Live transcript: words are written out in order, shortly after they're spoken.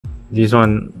This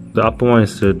one, the upper one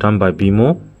is done by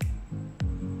Beamo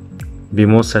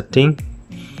setting,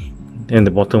 and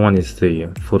the bottom one is the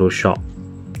Photoshop.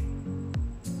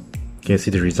 You can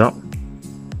see the result.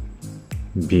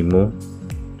 Beamo,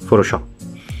 Photoshop.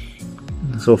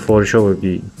 So Photoshop will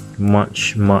be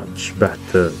much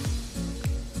better.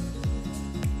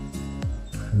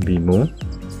 Beamo,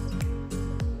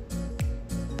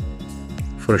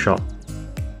 Photoshop.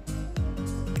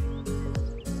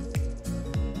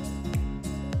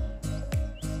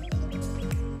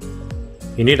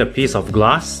 You need a piece of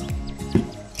glass,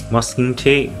 masking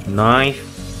tape,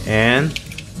 knife, and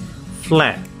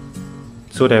flat,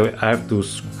 so that I have to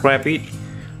scrape it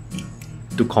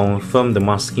to confirm the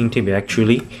masking tape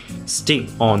actually stick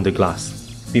on the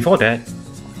glass. Before that,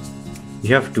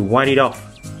 you have to wipe it off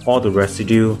all the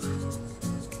residue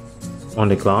on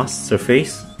the glass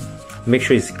surface. Make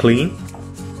sure it's clean,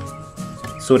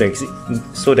 so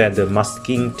that the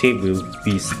masking tape will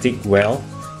be stick well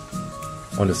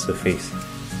on the surface.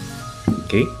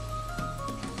 Okay.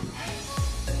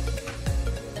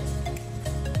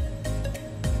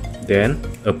 Then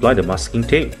apply the masking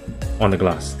tape on the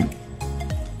glass.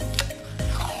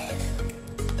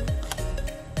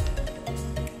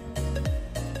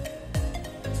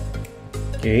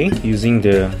 Okay, using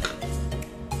the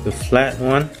flat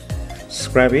one,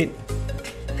 scrape it,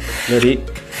 let it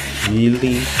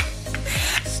really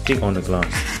stick on the glass.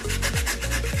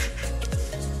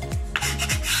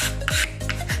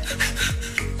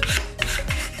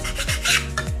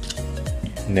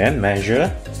 And then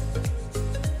measure.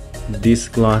 This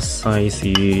glass size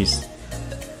is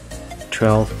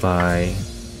 12 by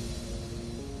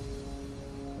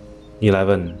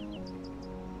 11.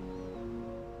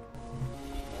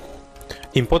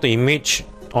 Import the image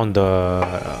on the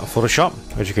Photoshop.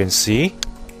 As you can see,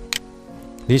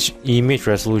 this image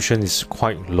resolution is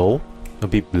quite low, a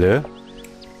bit blur.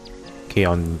 Okay,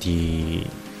 on the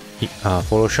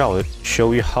Photoshop, I'll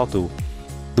show you how to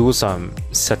do some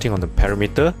setting on the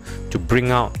parameter to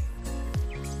bring out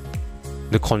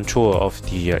the contour of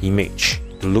the image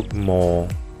to look more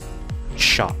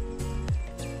sharp.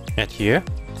 Add here,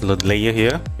 the layer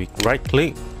here, we right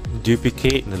click,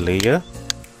 duplicate the layer.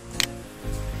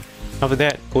 After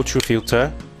that, go through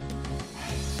filter,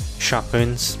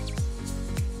 sharpens,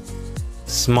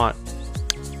 smart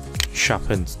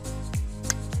sharpens,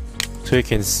 so you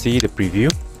can see the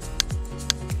preview.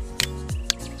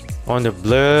 On the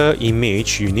blur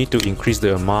image, you need to increase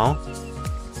the amount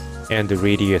and the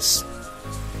radius.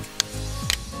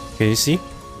 Can you see?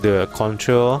 The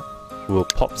contour will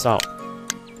pops out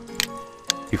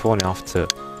before and after.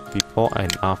 Before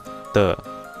and after.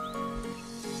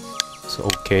 So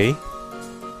okay.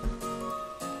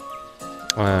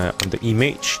 On the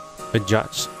image,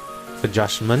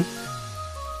 adjustment.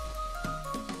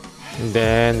 And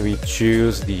then we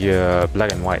choose the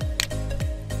black and white.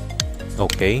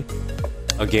 Okay.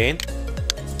 Again,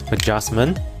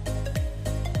 adjustment,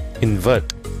 invert.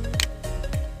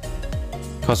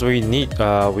 Because we need,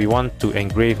 we want to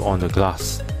engrave on the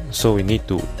glass, so we need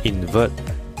to invert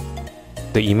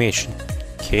the image.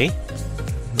 Okay,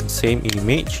 same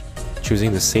image,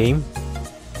 choosing the same.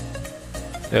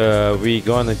 We're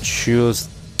gonna choose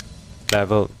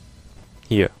level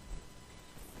here,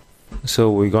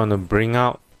 so we're gonna bring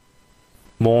out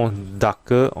more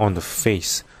darker on the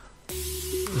face,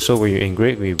 so when you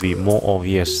engrave it will be more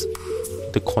obvious.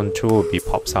 The contour will be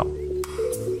pops out.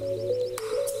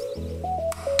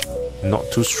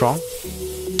 Not too strong,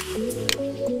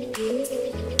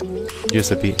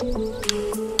 just a bit.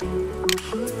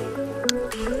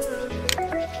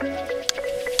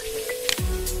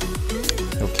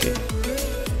 Okay.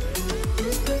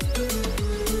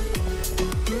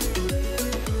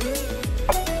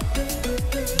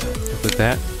 After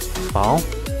that, file,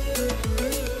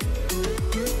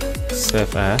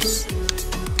 save as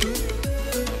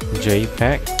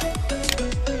JPEG.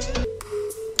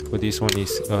 For this one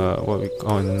is what we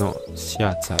call not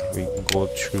下载. We go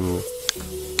through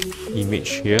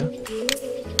image here,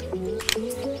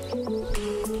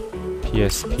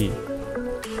 PSP,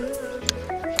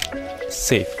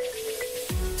 save.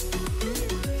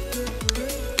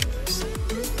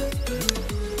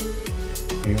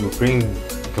 We will bring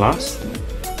glass,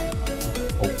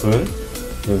 open.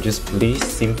 We'll just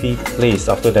simply place.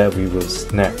 After that, we will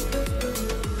snap.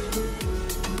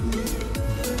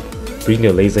 Bring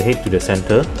the laser head to the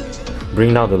center.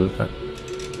 Bring down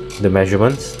the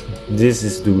measurements. This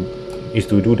is to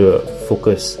do the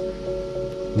focus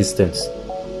distance.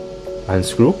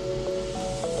 Unscrew.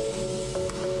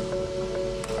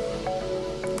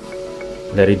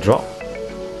 Let it drop.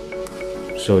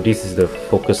 So this is the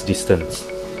focus distance.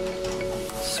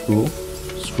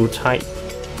 screw tight,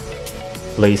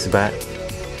 place back,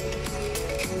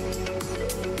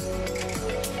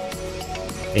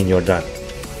 and you're done.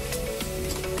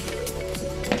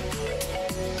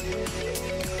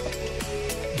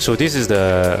 So this is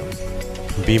the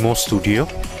Beamo Studio.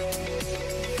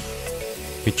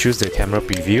 We choose the camera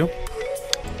preview.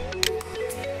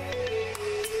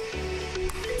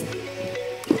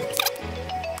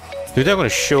 Today I'm going to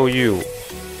show you,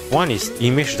 one is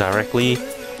image directly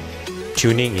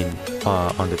tuning in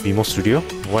on the Beamo Studio.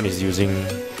 One is using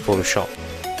Photoshop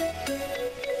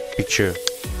picture.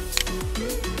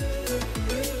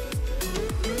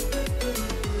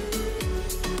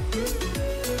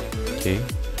 Okay,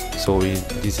 so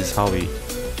this is how it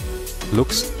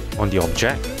looks on the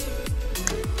object.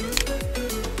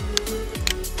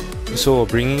 So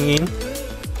bringing in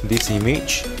this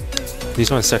image, this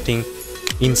one setting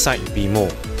inside Beamo.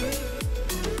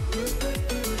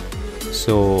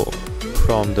 So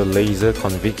from the laser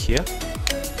config here,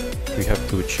 we have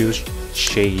to choose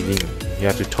shading. You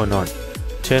have to turn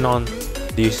on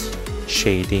this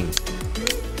shading.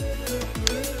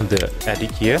 The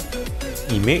edit here,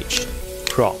 image,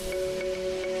 crop,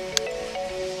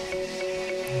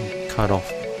 cut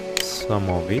off some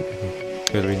of it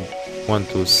because we want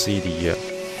to see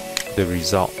the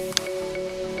result.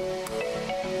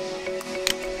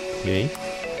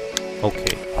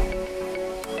 Okay.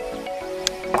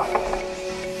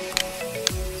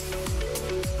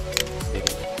 Make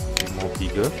it more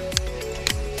bigger.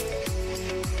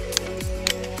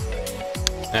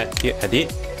 Here,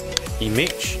 edit,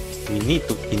 image. We need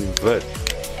to invert.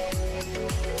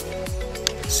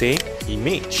 Say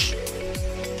image.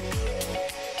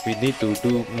 We need to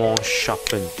do more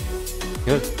sharpen.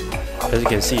 As you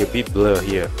can see, a bit blur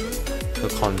here. The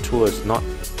contour is not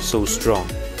so strong,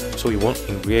 so we won't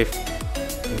engrave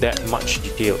that much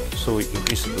detail. So we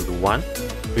increase it to 1.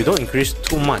 We don't increase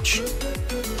too much.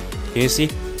 Can you see?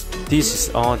 This is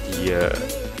all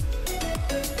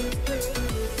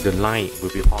the line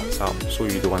will be popped out, so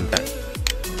you don't want that.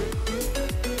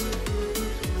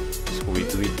 So we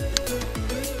do it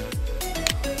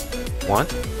 1.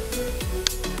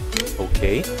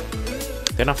 Okay.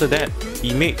 Then after that,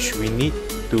 image, we need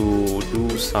to do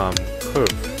some curve.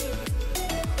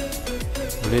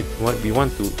 We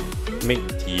want to make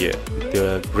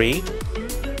the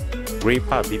gray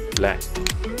part a bit black.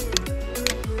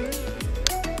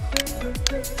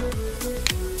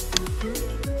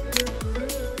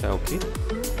 Okay.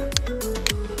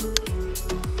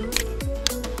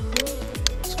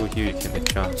 So here you can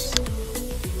adjust.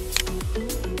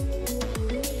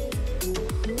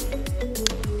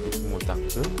 More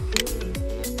darker.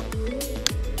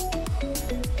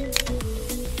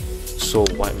 So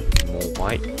white will be more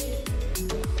white.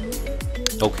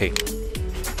 Okay.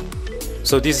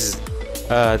 So this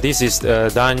is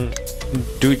done.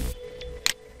 Do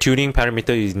tuning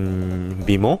parameter in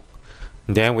Beamo.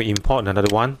 Then we import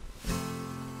another one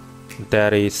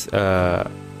that is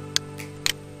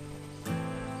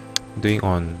doing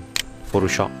on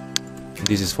Photoshop.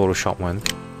 This is Photoshop one.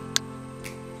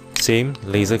 Same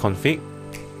laser config,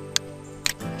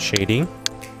 shading,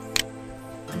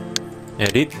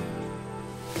 edit,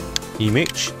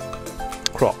 image,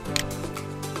 crop.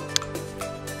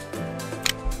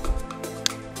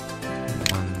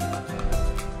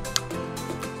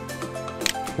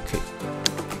 Okay.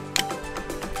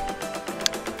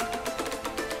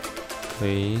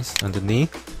 Place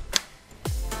underneath.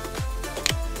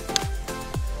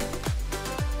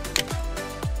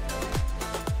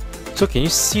 So can you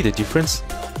see the difference?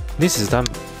 This is done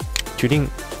tuning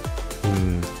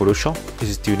in Photoshop. This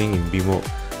is tuning in Beamo.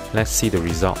 Let's see the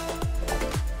result.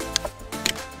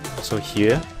 So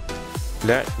here,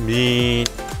 let me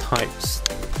type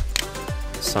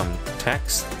some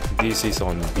text. This is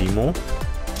on Beamo.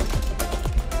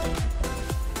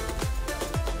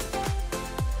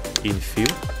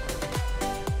 Infill.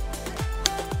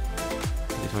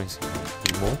 This one is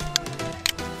Beamo.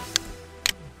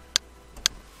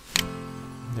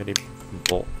 Let it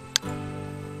bold.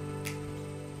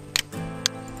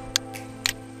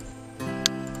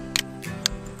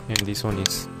 And this one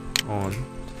is on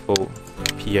for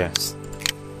PS.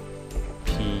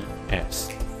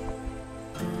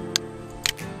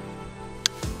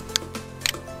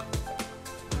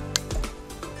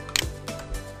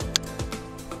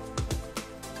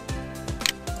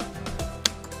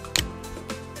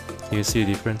 You see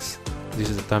the difference? This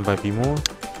is done by Beamo.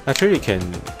 Actually, you can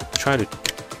try to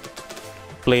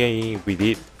play with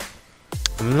it.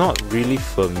 I'm not really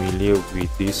familiar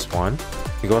with this one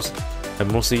because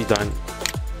I'm mostly done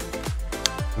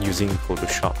using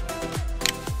Photoshop.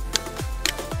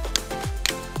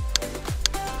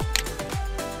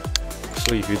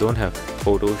 So if you don't have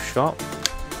Photoshop,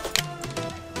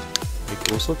 you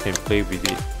also can play with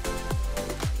it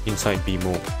inside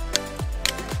Beamo.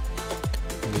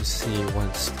 Let me see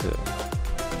what's the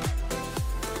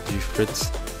difference.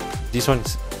 This one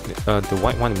is the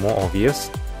white one more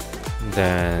obvious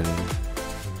than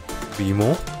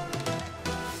Beamo.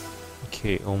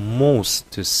 Okay,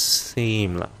 almost the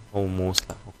same lah. Almost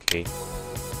lah. Okay.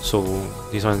 So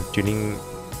this one tuning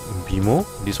Beamo,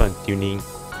 this one tuning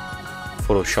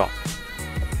Photoshop.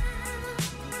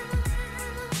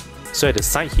 So at the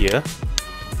side here,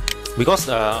 because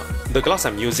the glass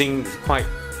I'm using is quite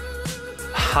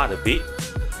hard a bit,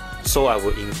 so I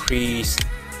will increase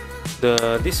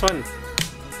this one.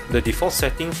 The default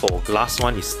setting for glass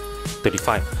one is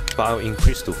 35, but I'll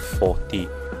increase to 40.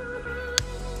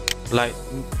 Like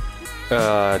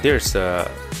there's a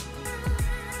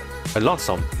lot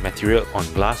of material on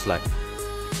glass, like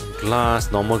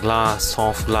glass, normal glass,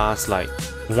 soft glass. Like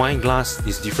wine glass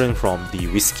is different from the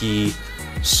whiskey,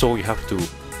 so you have to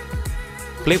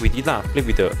play with it lah, play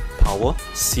with the power,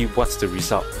 see what's the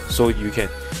result, so you can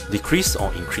decrease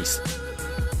or increase.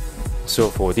 So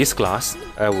for this glass,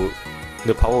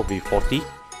 the power will be 40,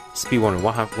 speed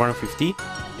 150,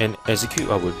 and execute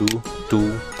I will do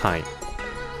 2 times.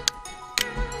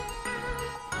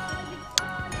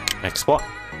 Export.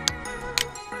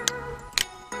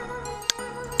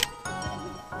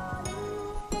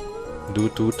 Do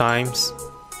 2 times.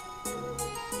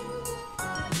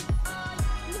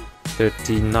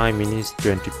 39 minutes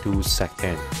 22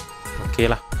 seconds. Okay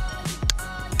lah.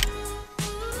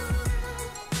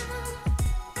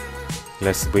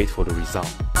 Let's wait for the result.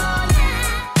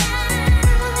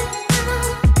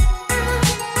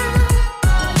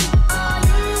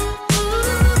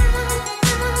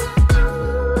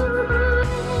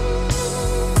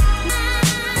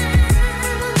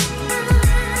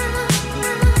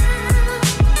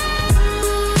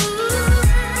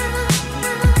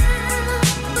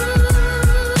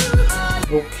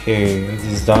 Okay, it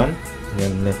is done.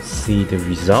 Then let's see the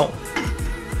result.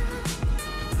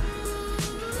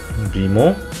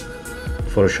 Beamo,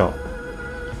 Photoshop.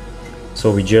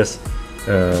 So we just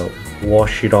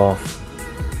wash it off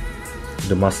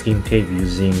the masking tape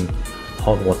using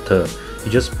hot water.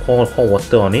 You just pour hot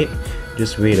water on it,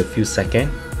 just wait a few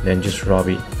seconds, then just rub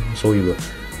it. So it will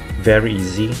very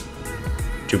easy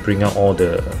to bring out all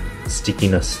the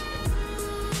stickiness.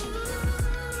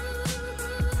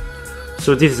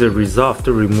 So this is the result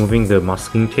after removing the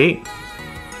masking tape.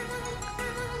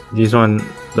 This one,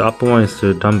 the upper one is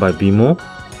done by Beamo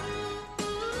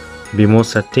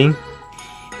setting,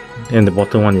 and the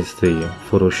bottom one is the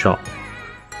Photoshop.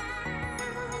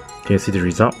 Can you see the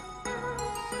result?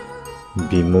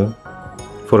 Beamo,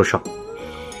 Photoshop.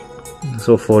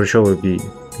 So Photoshop will be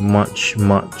much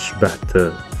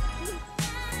better.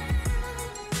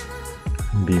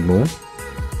 Beamo,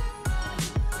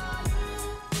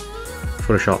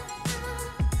 Photoshop.